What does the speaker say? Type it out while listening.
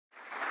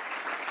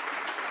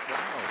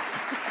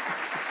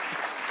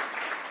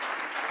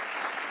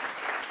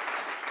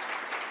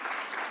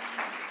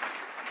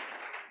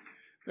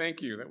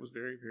Thank you. That was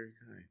very, very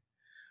kind.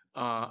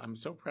 I'm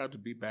so proud to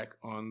be back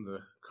on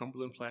the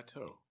Cumberland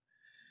Plateau.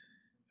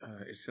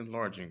 It's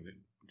enlarging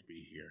to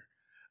be here.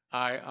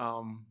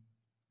 I'm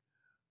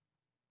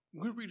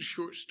going to read a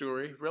short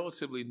story,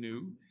 relatively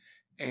new,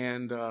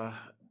 and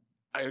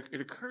it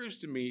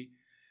occurs to me,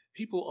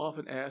 people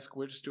often ask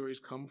where the stories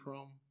come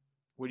from,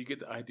 where do you get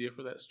the idea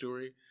for that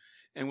story?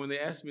 And when they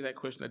ask me that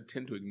question, I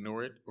tend to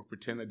ignore it or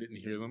pretend I didn't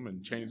hear them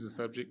and change the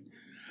subject.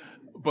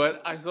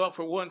 But I thought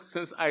for once,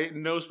 since I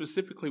know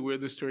specifically where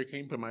this story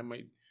came from, I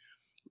might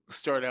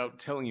start out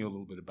telling you a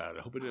little bit about it.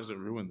 I hope it doesn't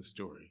ruin the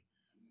story.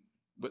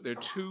 But there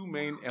are two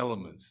main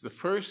elements. The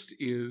first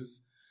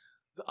is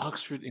the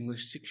Oxford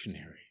English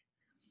Dictionary.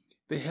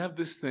 They have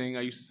this thing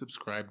I used to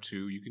subscribe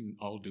to. You can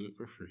all do it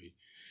for free.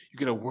 You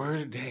get a word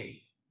a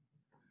day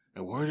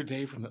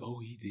from the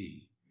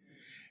OED.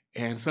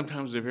 And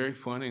sometimes they're very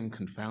fun and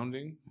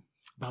confounding.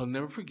 But I'll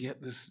never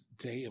forget this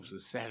day. It was a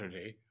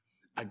Saturday.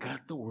 I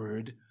got the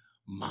word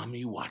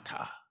Mami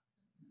Wata,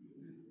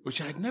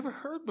 which I'd never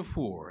heard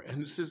before.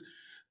 And it says,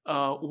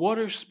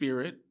 water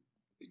spirit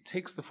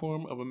takes the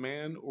form of a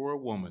man or a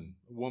woman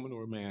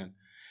or a man.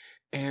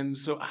 And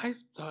so I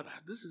thought,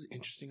 this is an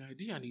interesting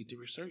idea. I need to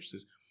research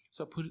this.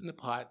 So I put it in a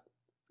pot,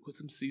 put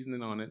some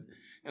seasoning on it,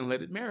 and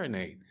let it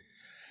marinate.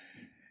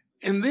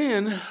 And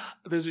then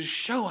there's a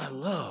show I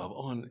love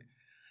on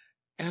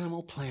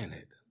Animal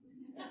Planet.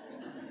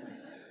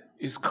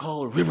 It's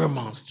called River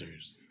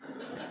Monsters.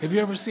 Have you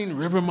ever seen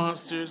River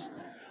Monsters?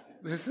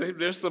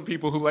 There's some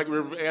people who like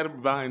River.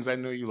 Adam Vines, I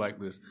know you like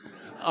this.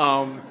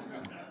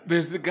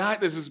 There's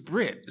this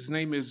Brit. His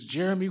name is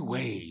Jeremy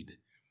Wade.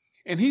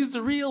 And he's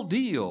the real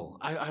deal.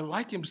 I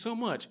like him so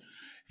much.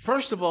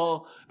 First of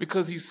all,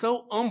 because he's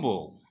so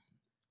humble.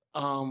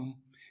 And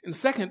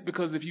second,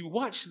 because if you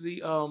watch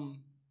the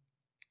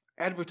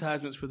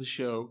advertisements for the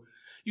show,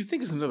 you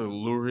think it's another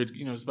lurid,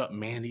 it's about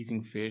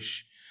man-eating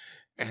fish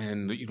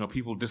and,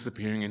 people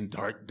disappearing in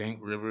dark, dank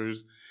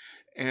rivers.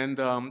 And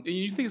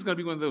you think it's going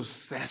to be one of those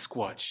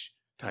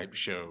Sasquatch-type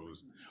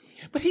shows.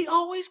 But he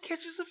always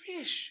catches a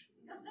fish.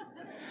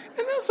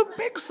 And there's some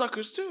big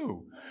suckers,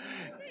 too.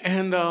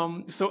 And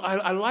so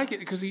I like it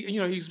because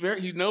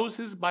he knows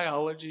his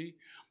biology.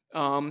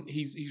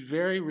 He's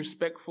very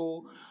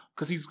respectful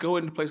because he's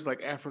going to places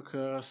like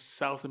Africa,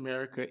 South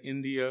America,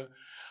 India.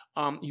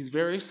 He's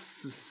very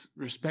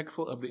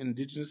respectful of the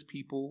indigenous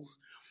peoples.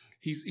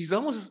 It's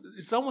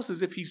almost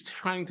as if he's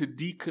trying to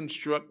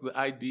deconstruct the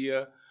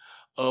idea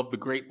of the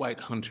great white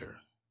hunter.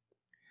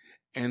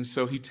 And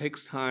so he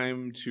takes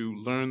time to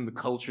learn the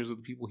cultures of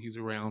the people he's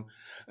around.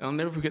 And I'll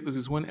never forget, there's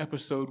this one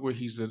episode where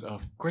he's at a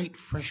great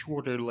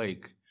freshwater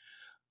lake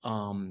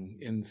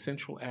in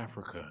Central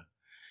Africa.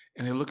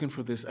 And they're looking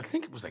for this, I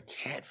think it was a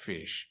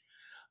catfish.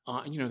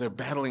 They're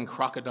battling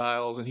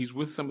crocodiles, and he's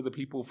with some of the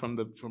people from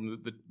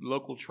the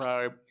local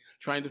tribe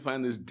trying to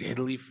find this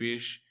deadly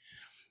fish.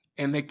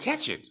 And they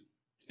catch it.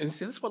 And he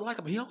said, that's what I like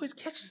about him. He always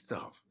catches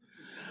stuff.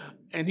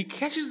 And he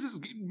catches this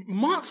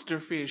monster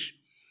fish,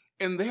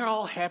 and they're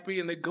all happy,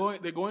 and they're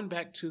going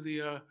back to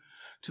the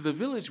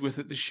village with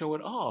it to show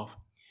it off.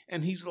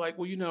 And he's like,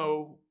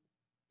 well,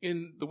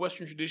 in the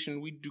Western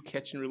tradition, we do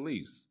catch and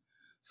release.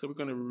 So we're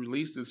going to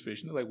release this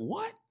fish. And they're like,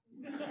 what?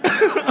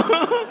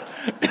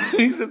 And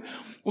he says,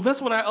 well,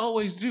 that's what I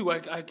always do.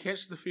 I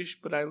catch the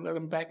fish, but I let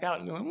him back out.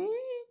 And they're like,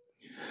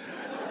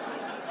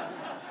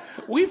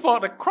 we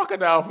fought a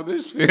crocodile for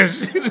this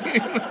fish.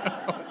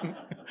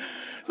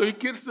 So he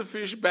gets the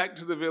fish back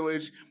to the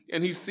village,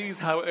 and he sees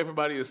how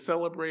everybody is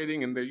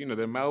celebrating, and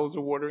their mouths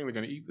are watering. They're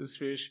going to eat this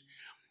fish.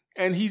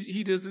 And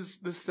he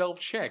does this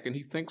self-check, and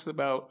he thinks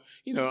about,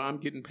 I'm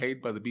getting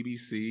paid by the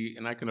BBC,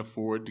 and I can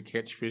afford to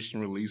catch fish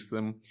and release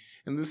them.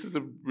 And this is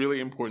a really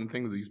important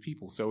thing to these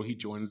people. So he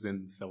joins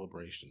in the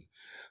celebration.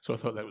 So I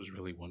thought that was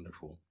really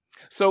wonderful.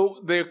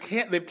 So they've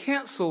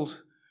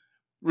canceled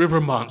River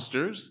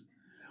Monsters,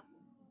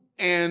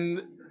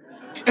 and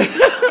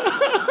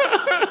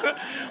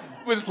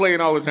it's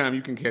playing all the time.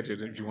 You can catch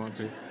it if you want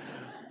to.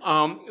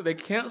 They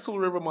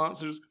canceled River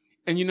Monsters,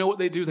 and you know what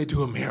they do? They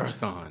do a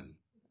marathon.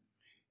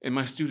 And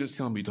my students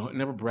tell me, don't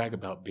never brag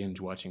about binge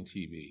watching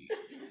TV.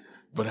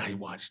 But I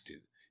watched it.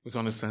 It was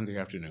on a Sunday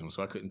afternoon,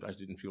 so I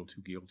didn't feel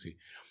too guilty.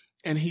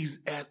 And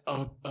he's at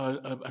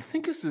I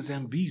think it's the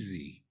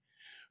Zambezi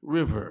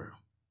River.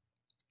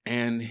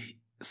 And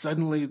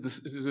suddenly this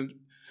isn't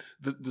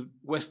the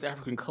West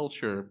African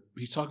culture.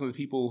 He's talking to the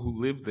people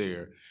who live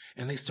there,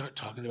 and they start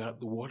talking about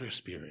the water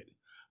spirit,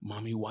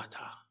 Mami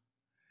Wata.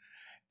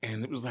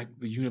 And it was like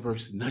the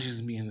universe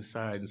nudges me in the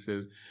side and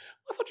says,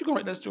 I thought you were going to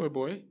write that story,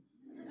 boy.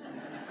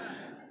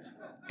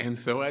 And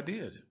so I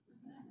did.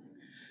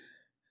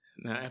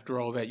 Now, after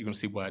all that, you're going to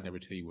see why I never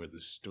tell you where the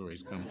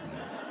stories come from.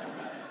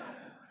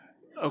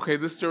 Okay,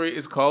 this story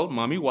is called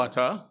Mami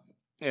Wata,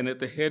 and at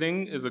the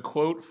heading is a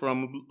quote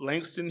from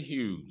Langston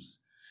Hughes.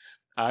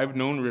 I've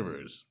known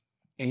rivers,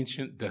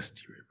 ancient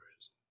dusty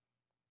rivers.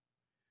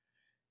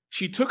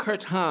 She took her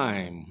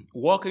time,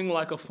 walking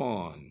like a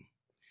fawn.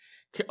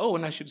 Oh,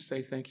 and I should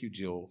say thank you,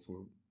 Jill,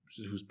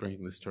 who's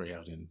bringing this story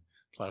out in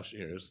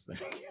Plowshares.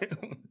 Thank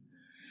you.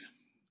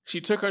 She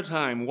took her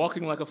time,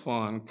 walking like a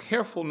fawn,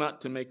 careful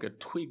not to make a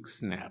twig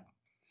snap.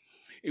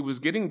 It was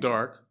getting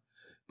dark,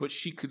 but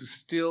she could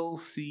still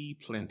see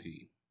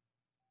plenty.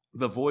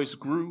 The voice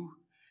grew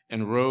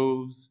and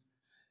rose,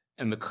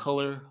 and the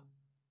color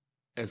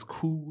as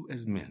cool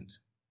as mint,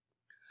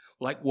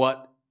 like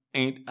what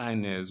Aunt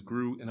Inez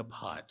grew in a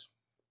pot.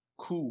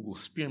 Cool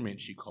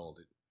spearmint, she called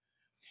it.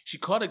 She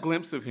caught a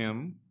glimpse of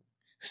him,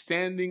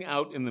 standing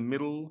out in the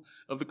middle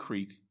of the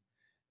creek,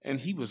 and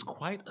he was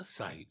quite a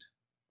sight.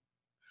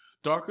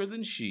 Darker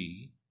than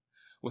she,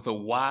 with a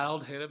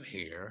wild head of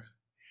hair,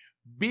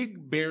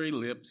 big berry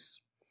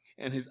lips,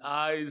 and his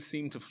eyes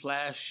seemed to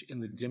flash in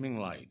the dimming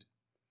light.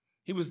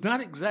 He was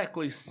not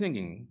exactly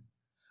singing,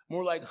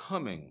 more like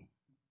humming,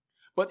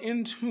 but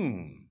in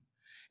tune,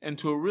 and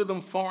to a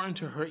rhythm foreign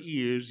to her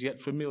ears,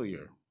 yet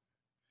familiar.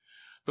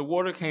 The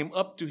water came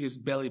up to his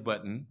belly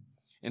button,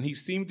 and he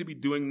seemed to be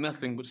doing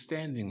nothing but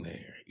standing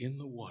there in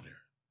the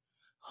water,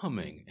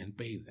 humming and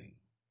bathing,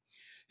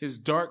 his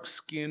dark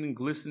skin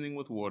glistening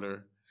with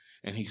water,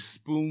 and he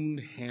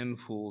spooned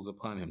handfuls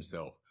upon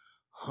himself,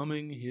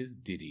 humming his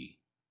ditty.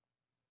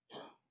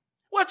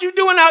 "What you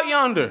doing out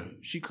yonder?"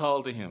 she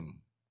called to him.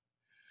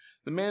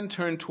 The man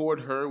turned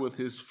toward her with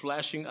his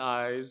flashing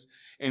eyes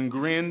and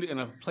grinned in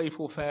a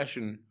playful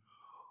fashion.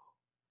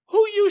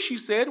 "Who you?" she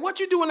said.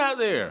 "What you doing out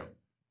there?"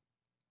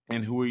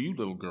 "And who are you,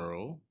 little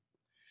girl?"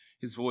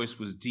 His voice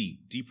was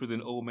deep, deeper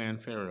than old man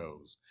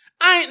Pharaoh's.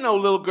 "I ain't no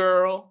little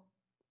girl."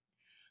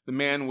 The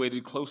man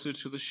waded closer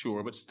to the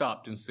shore, but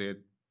stopped and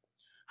said,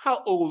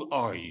 "How old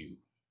are you?"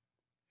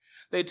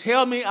 "They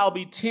tell me I'll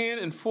be 10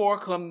 and 4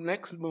 come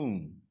next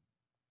moon."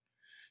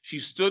 She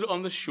stood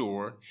on the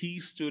shore, he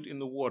stood in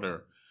the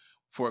water,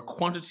 for a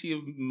quantity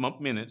of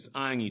minutes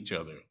eyeing each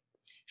other,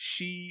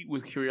 she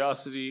with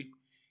curiosity,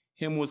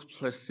 him with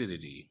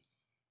placidity.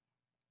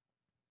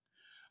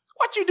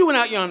 "What you doing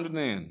out yonder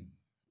then?"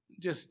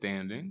 "Just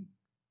standing."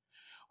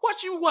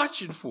 "What you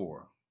watching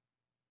for?"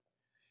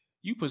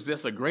 "You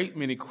possess a great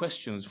many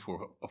questions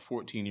for a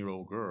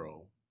 14-year-old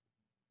girl."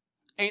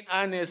 "Aunt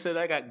Inez said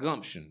I got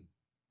gumption."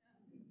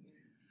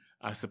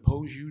 "I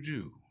suppose you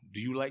do. Do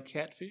you like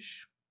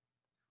catfish?"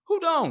 "Who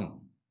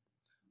don't?"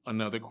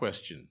 Another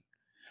question.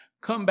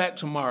 "Come back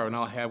tomorrow and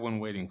I'll have one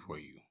waiting for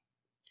you."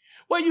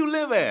 "Where you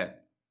live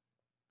at?"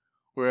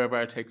 "Wherever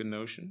I take a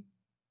notion."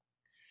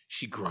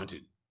 She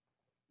grunted.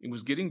 It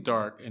was getting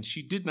dark, and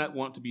she did not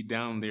want to be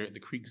down there at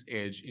the creek's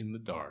edge in the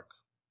dark.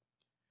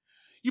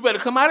 "You better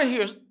come out of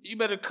here. You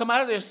better come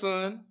out of there,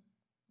 son."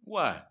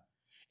 "Why?"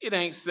 "It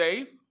ain't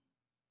safe."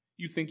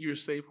 "You think you're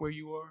safe where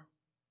you are?"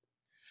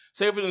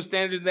 "Safer than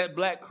standing in that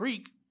black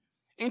creek.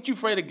 Ain't you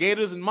afraid of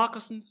gators and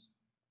moccasins?"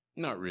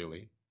 "Not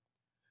really."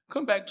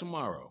 "Come back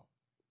tomorrow."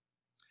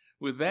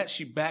 With that,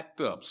 she backed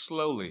up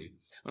slowly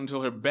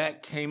until her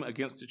back came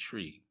against a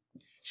tree.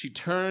 She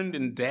turned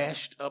and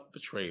dashed up the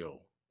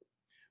trail.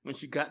 When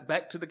she got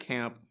back to the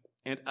camp,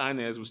 Aunt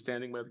Inez was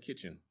standing by the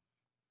kitchen.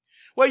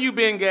 "Where you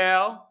been,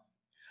 gal?"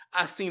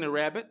 "I seen a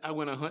rabbit. I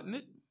went a-hunting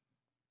it."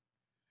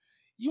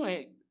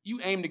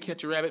 You aim to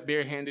catch a rabbit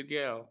barehanded,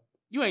 gal.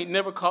 You ain't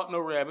never caught no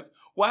rabbit.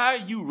 Why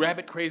are you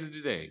rabbit crazy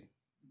today?"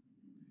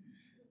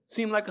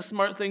 "Seem like a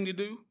smart thing to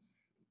do?"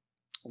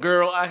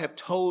 "Girl, I have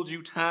told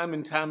you time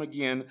and time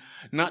again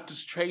not to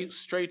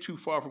stray too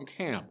far from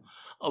camp,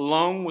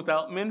 alone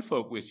without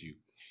menfolk with you.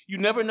 You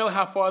never know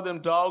how far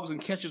them dogs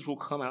and catchers will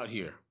come out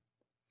here.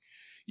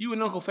 You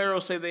and Uncle Pharaoh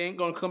say they ain't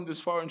gonna come this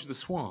far into the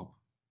swamp.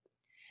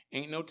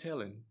 Ain't no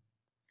telling.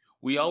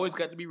 We always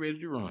got to be ready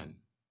to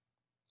run."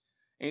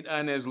 Aunt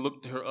Inez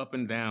looked her up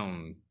and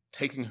down,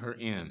 taking her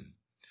in.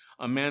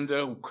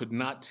 Amanda could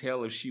not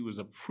tell if she was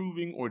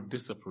approving or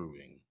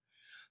disapproving.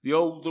 The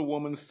older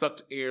woman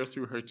sucked air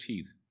through her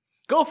teeth.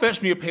 "Go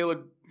fetch me a pail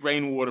of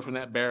rainwater from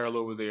that barrel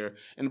over there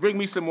and bring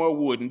me some more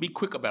wood and be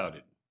quick about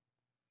it."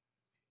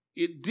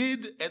 It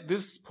did at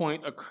this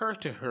point occur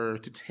to her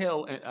to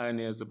tell Aunt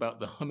Inez about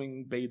the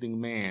humming, bathing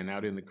man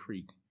out in the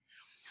creek.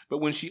 But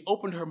when she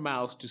opened her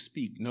mouth to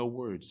speak, no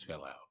words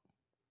fell out.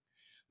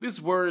 This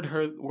worried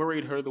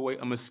her the way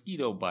a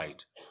mosquito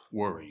bite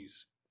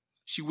worries.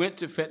 She went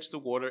to fetch the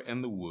water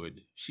and the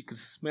wood. She could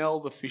smell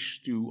the fish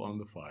stew on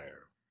the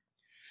fire.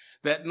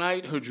 That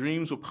night, her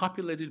dreams were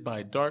populated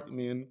by dark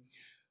men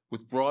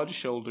with broad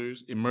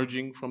shoulders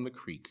emerging from the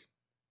creek.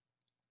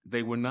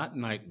 They were not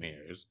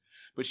nightmares,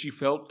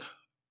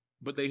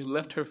 but they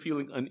left her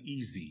feeling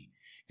uneasy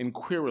and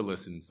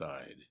querulous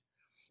inside,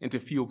 and to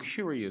feel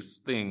curious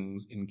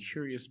things in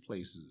curious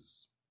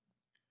places.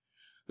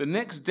 The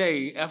next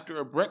day, after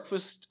a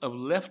breakfast of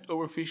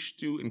leftover fish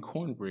stew and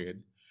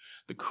cornbread,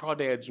 the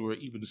crawdads were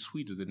even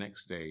sweeter the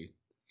next day,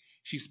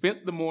 she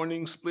spent the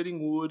morning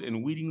splitting wood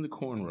and weeding the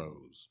corn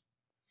rows.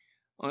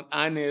 Aunt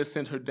Inez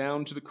sent her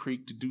down to the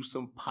creek to do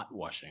some pot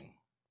washing,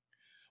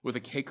 with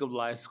a cake of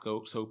lye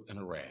soap and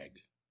a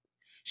rag.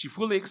 She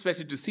fully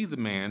expected to see the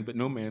man, but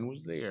no man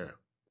was there.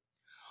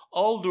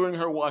 All during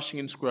her washing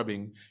and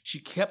scrubbing, she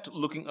kept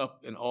looking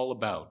up and all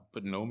about,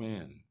 but no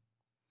man.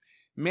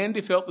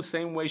 Mandy felt the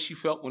same way she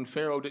felt when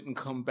Pharaoh didn't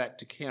come back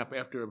to camp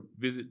after a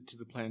visit to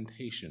the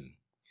plantation.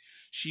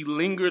 She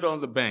lingered on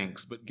the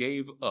banks, but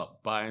gave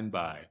up by and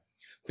by,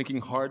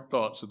 thinking hard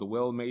thoughts of the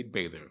well-made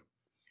bather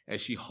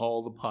as she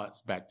hauled the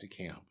pots back to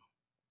camp.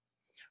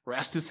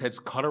 Rastus had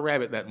caught a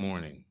rabbit that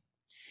morning,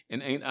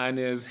 and Aunt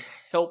Inez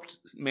helped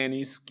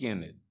Manny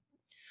skin it.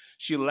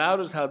 She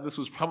allowed us how this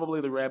was probably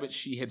the rabbit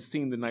she had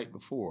seen the night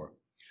before.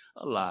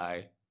 A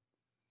lie.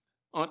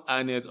 Aunt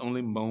Inez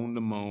only moaned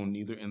a moan,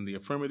 neither in the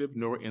affirmative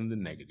nor in the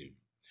negative,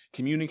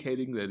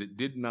 communicating that it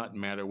did not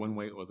matter one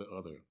way or the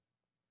other.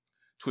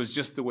 'Twas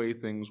just the way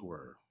things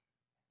were.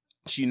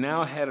 She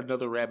now had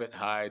another rabbit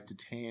hide to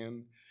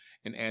tan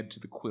and add to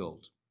the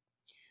quilt.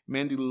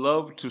 Mandy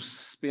loved to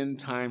spend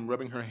time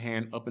rubbing her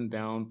hand up and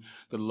down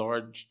the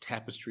large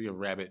tapestry of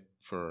rabbit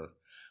fur,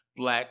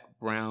 black,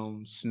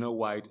 brown, snow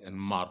white, and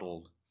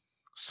mottled,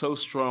 so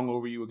strong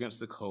over you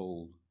against the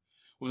cold.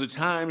 It was a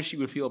time she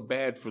would feel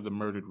bad for the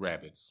murdered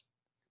rabbits,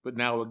 but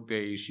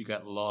nowadays she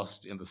got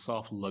lost in the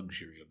soft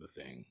luxury of the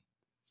thing.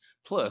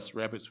 Plus,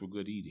 rabbits were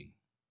good eating.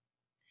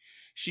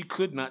 She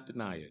could not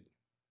deny it.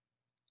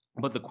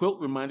 But the quilt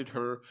reminded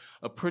her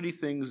of pretty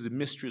things the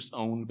mistress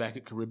owned back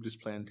at Charybdis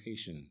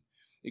Plantation,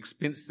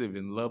 expensive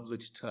and lovely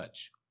to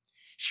touch.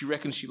 She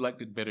reckoned she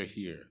liked it better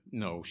here.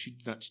 No, she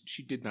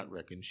did not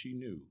reckon. She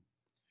knew.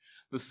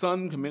 The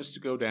sun commenced to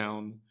go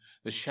down,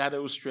 the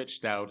shadows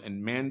stretched out,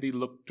 and Mandy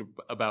looked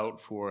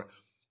about for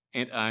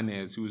Aunt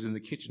Inez, who was in the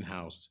kitchen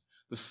house,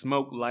 the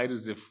smoke light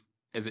as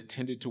it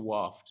tended to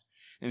waft,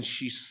 and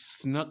she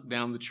snuck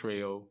down the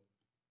trail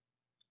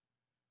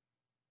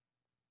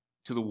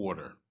to the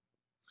water.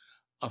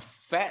 A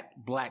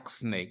fat black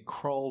snake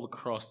crawled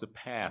across the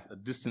path a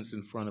distance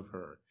in front of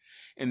her,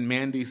 and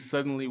Mandy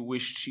suddenly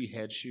wished she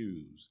had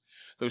shoes,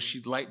 though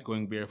she liked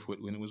going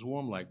barefoot when it was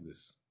warm like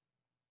this.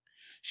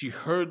 She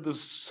heard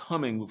the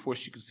humming before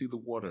she could see the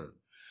water.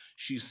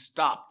 She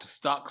stopped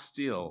stock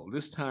still.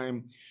 This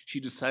time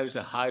she decided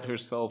to hide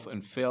herself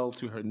and fell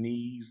to her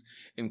knees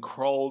and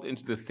crawled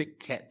into the thick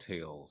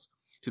cattails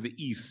to the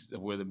east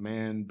of where the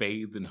man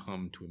bathed and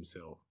hummed to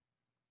himself.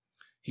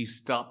 He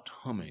stopped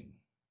humming.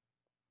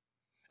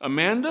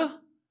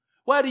 "Amanda,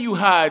 why do you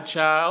hide,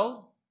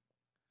 child?"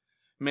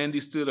 Mandy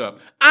stood up.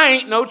 "I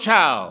ain't no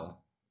child."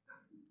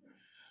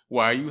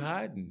 "Why are you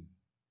hiding?"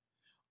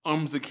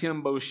 Arms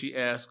akimbo, she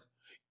asked,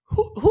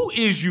 Who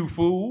is you,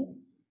 fool?"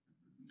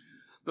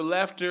 The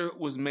laughter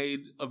was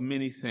made of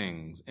many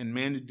things, and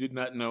Mandy did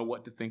not know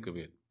what to think of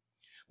it.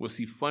 Was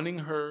he funning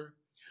her,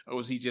 or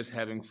was he just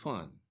having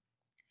fun?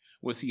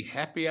 Was he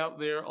happy out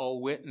there,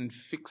 all wet and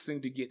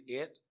fixing to get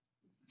it?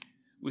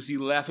 Was he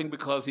laughing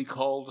because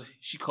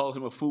she called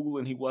him a fool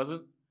and he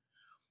wasn't?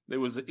 It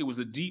was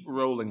a deep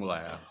rolling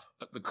laugh,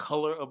 the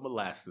color of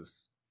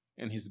molasses,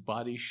 and his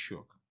body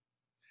shook.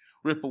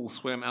 Ripples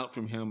swam out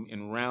from him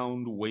in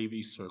round,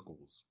 wavy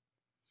circles.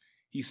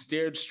 He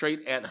stared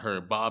straight at her,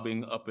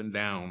 bobbing up and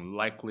down,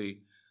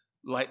 lightly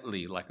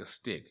like a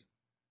stick.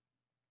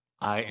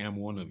 "I am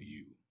one of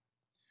you."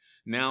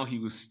 Now he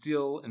was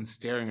still and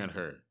staring at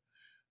her.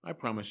 "I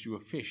promised you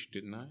a fish,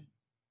 didn't I?"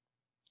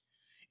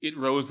 It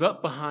rose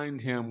up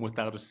behind him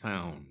without a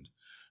sound.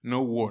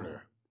 No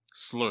water,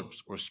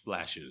 slurps or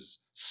splashes,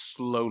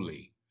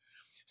 slowly.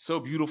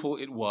 So beautiful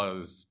it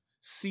was,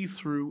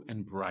 see-through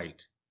and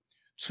bright.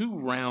 2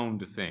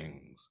 round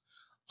things,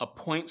 a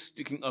point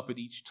sticking up at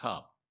each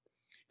top.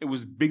 It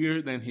was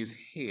bigger than his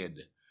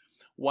head,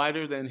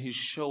 wider than his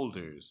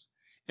shoulders,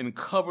 and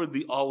covered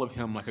the all of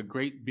him like a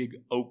great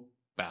big oak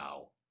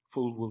bough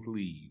full with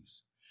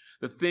leaves.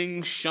 The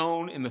thing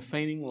shone in the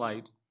fainting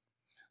light,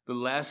 the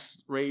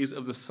last rays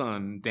of the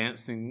sun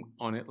dancing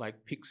on it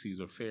like pixies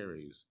or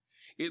fairies.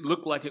 It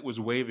looked like it was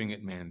waving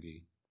at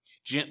Mandy,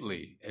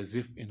 gently as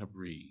if in a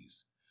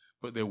breeze,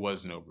 but there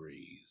was no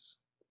breeze.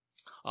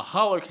 A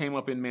holler came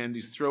up in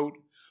Mandy's throat,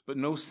 but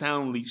no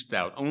sound leached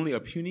out, only a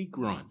puny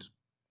grunt.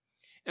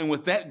 And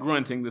with that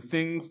grunting, the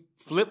thing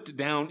flipped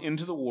down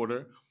into the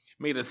water,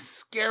 made a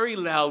scary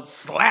loud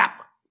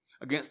slap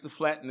against the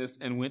flatness,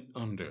 and went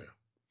under.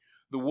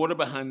 The water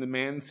behind the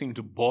man seemed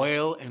to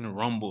boil and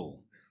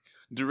rumble.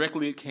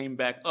 Directly it came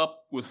back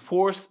up with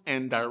force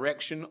and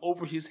direction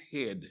over his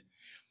head.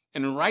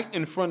 And right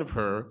in front of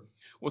her,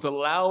 with a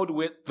loud,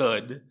 wet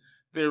thud,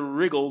 there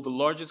wriggled the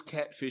largest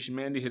catfish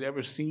Mandy had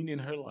ever seen in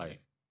her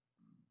life.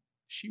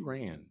 She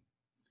ran.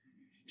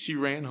 She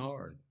ran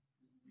hard,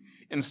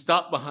 and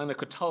stopped behind a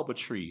catalpa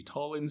tree,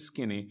 tall and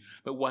skinny,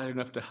 but wide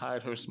enough to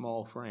hide her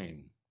small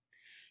frame.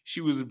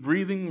 She was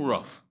breathing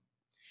rough,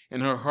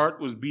 and her heart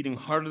was beating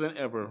harder than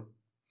ever,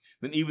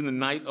 than even the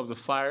night of the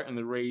fire and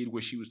the raid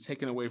where she was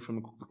taken away from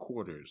the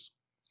quarters.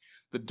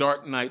 The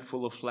dark night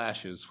full of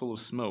flashes, full of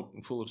smoke,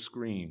 and full of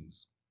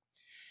screams.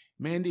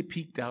 Mandy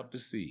peeked out to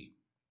see.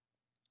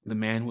 The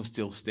man was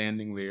still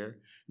standing there,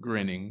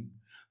 grinning.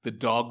 The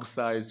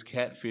dog-sized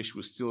catfish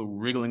was still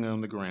wriggling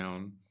on the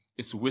ground,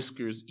 its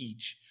whiskers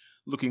each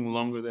looking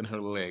longer than her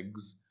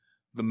legs,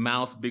 the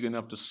mouth big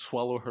enough to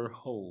swallow her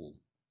whole.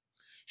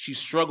 She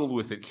struggled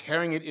with it,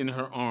 carrying it in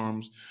her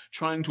arms,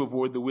 trying to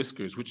avoid the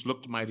whiskers, which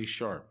looked mighty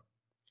sharp.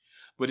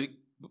 But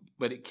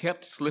it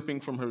kept slipping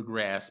from her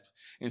grasp,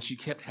 and she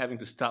kept having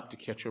to stop to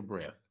catch her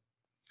breath.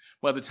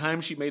 By the time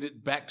she made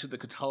it back to the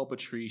catalpa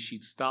tree,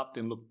 she'd stopped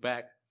and looked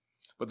back,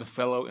 but the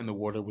fellow in the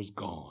water was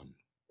gone.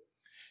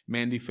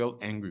 Mandy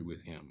felt angry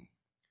with him,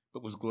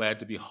 but was glad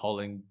to be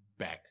hauling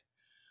back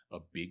a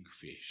big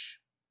fish.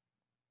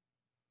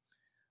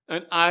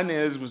 And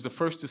Inez was the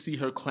first to see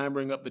her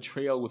clambering up the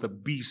trail with a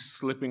beast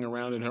slipping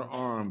around in her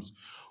arms.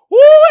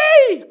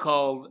 "Woo-wee!"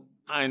 called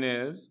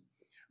Inez.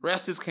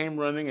 Rastus came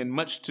running and,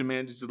 much to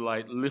Mandy's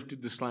delight,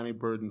 lifted the slimy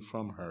burden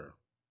from her.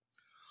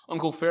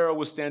 Uncle Pharaoh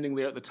was standing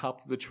there at the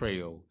top of the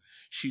trail.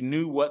 She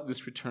knew what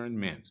this return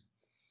meant.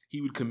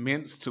 He would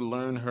commence to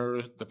learn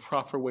her the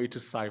proper way to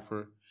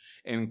cipher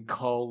and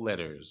call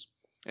letters,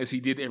 as he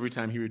did every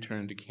time he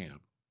returned to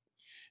camp.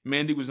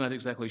 Mandy was not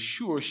exactly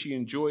sure she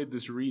enjoyed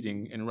this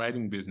reading and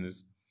writing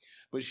business,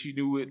 but she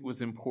knew it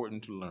was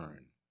important to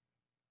learn.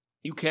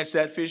 "You catch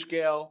that fish,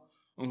 gal?"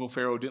 Uncle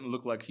Pharaoh didn't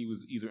look like he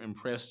was either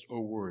impressed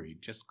or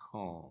worried, just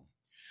calm.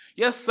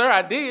 "Yes, sir,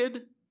 I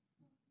did."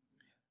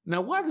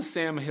 "Now, why the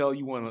Sam hell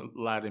you want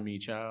to lie to me,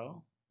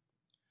 child?"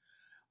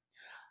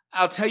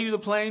 "I'll tell you the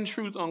plain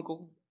truth,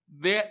 Uncle.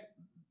 That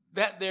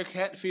there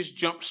catfish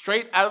jumped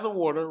straight out of the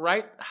water,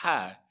 right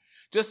high,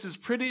 just as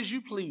pretty as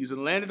you please,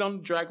 and landed on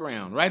the dry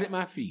ground, right at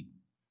my feet.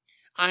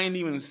 I ain't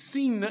even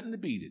seen nothing to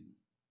beat it."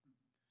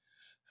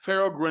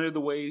 Pharaoh grunted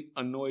the way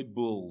annoyed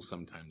bulls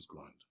sometimes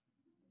grunt.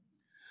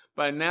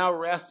 By now,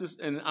 Rastus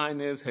and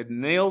Inez had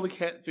nailed the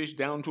catfish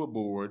down to a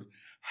board,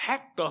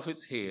 hacked off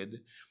its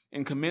head,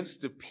 and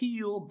commenced to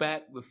peel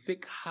back the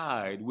thick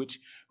hide,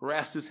 which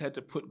Rastus had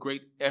to put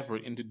great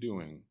effort into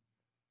doing.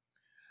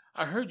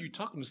 "I heard you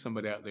talking to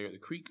somebody out there at the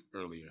creek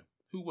earlier.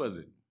 Who was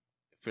it?"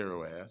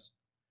 Pharaoh asked.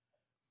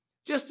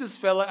 "Just this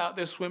fella out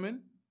there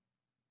swimming."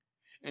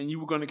 "And you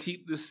were going to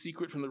keep this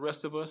secret from the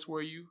rest of us,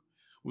 were you?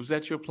 Was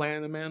that your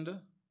plan,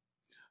 Amanda?"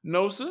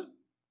 "No, sir.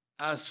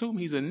 I assume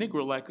he's a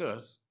Negro like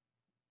us."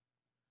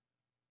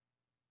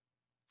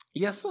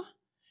 "Yes, sir.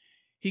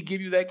 He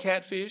give you that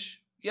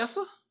catfish?" "Yes,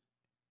 sir."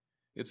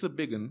 "It's a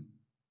big un."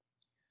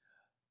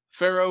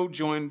 Pharaoh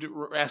joined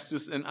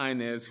Rastus and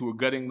Inez, who were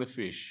gutting the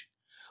fish.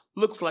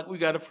 "Looks like we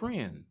got a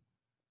friend."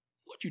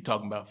 "What you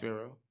talking about,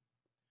 Pharaoh?"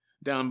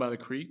 "Down by the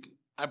creek.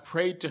 I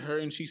prayed to her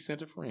and she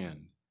sent a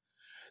friend."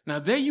 "Now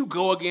there you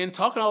go again,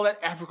 talking all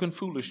that African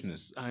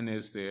foolishness,"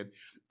 Inez said.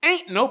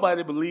 "Ain't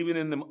nobody believing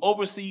in them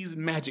overseas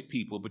magic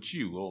people but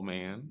you, old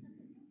man."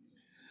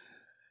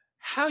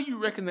 "How you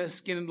reckon that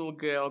skinny little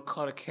gal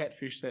caught a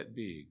catfish that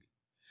big?"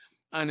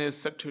 Inez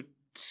sucked her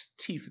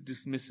teeth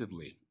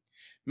dismissively.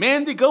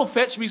 "Mandy, go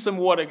fetch me some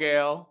water,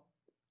 gal."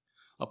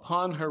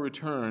 Upon her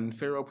return,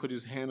 Pharaoh put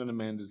his hand on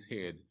Amanda's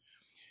head.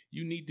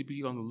 "You need to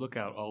be on the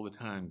lookout all the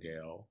time,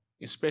 gal,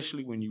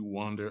 especially when you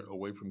wander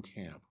away from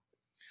camp.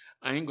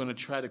 I ain't going to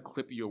try to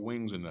clip your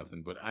wings or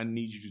nothing, but I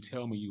need you to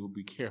tell me you will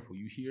be careful.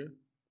 You hear?"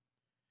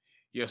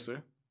 "Yes,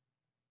 sir."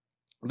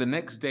 The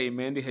next day,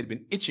 Mandy had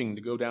been itching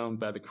to go down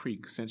by the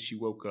creek since she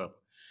woke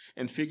up,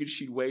 and figured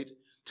she'd wait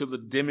till the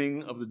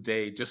dimming of the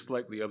day, just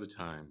like the other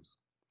times.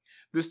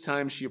 This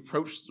time, as she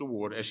approached the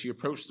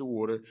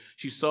water,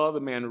 she saw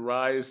the man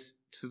rise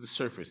to the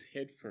surface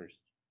head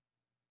first.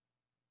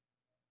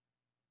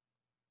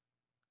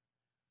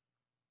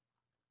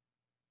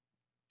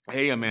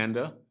 "Hey,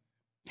 Amanda."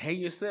 "Hey,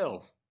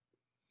 yourself.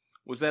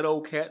 Was that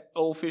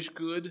old fish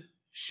good?"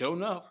 "Sure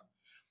enough."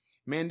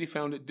 Mandy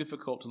found it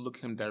difficult to look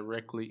him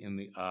directly in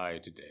the eye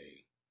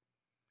today.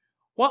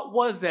 "What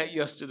was that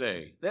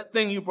yesterday? That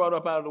thing you brought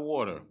up out of the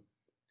water?"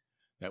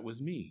 "That was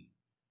me."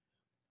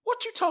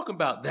 "What you talking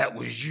about, that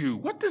was you?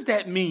 What does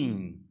that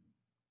mean?"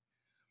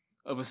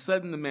 Of a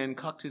sudden, the man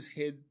cocked his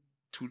head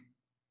to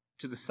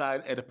the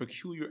side at a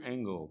peculiar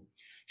angle.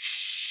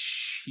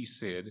 "Shh," he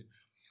said,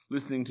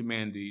 listening to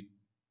Mandy,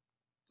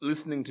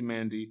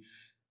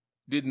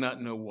 did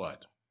not know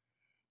what.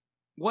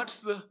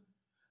 "What's the—"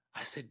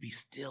 "I said, be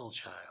still,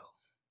 child."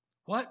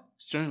 "What?"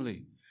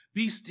 Sternly.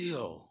 "Be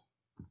still."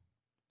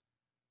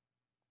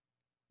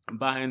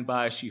 By and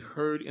by, she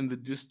heard in the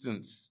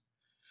distance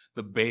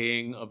the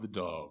baying of the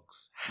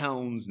dogs,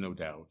 hounds, no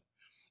doubt,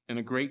 and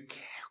a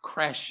great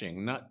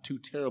crashing, not too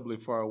terribly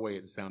far away,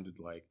 it sounded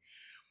like.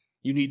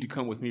 "You need to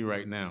come with me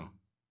right now."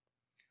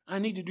 "I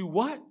need to do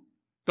what?"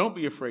 "Don't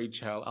be afraid,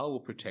 child. I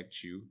will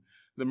protect you."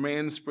 The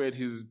man spread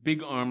his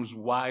big arms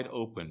wide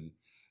open,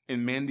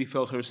 and Mandy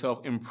felt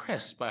herself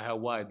impressed by how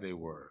wide they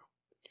were.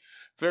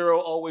 Pharaoh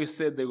always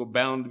said they were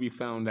bound to be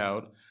found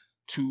out,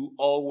 to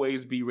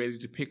always be ready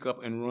to pick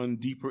up and run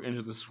deeper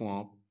into the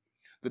swamp.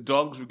 The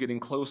dogs were getting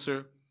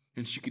closer,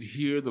 and she could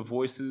hear the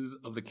voices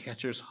of the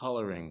catchers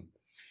hollering.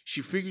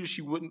 She figured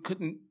she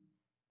couldn't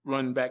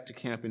run back to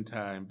camp in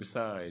time.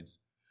 Besides,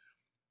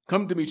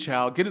 "Come to me,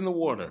 child. Get in the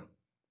water."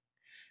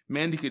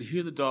 Mandy could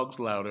hear the dogs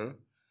louder,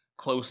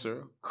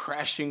 closer,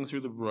 crashing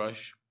through the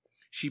brush.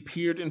 She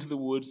peered into the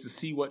woods to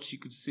see what she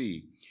could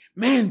see.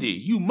 "Mandy,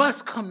 you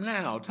must come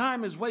now.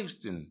 Time is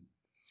wasting."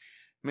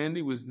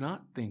 Mandy was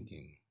not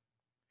thinking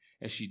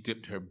as she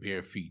dipped her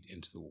bare feet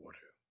into the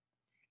water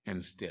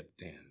and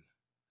stepped in.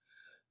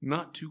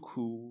 Not too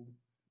cool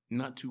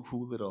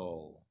at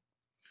all.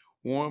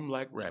 Warm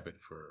like rabbit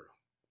fur.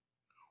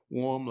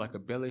 Warm like a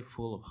belly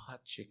full of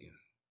hot chicken.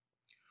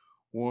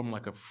 warm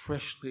like a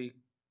freshly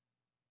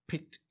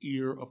picked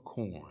ear of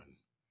corn,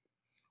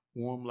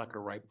 warm like a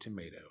ripe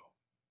tomato,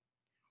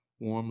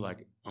 warm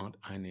like Aunt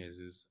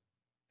Inez's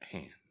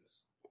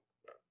hands.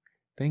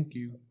 Thank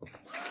you.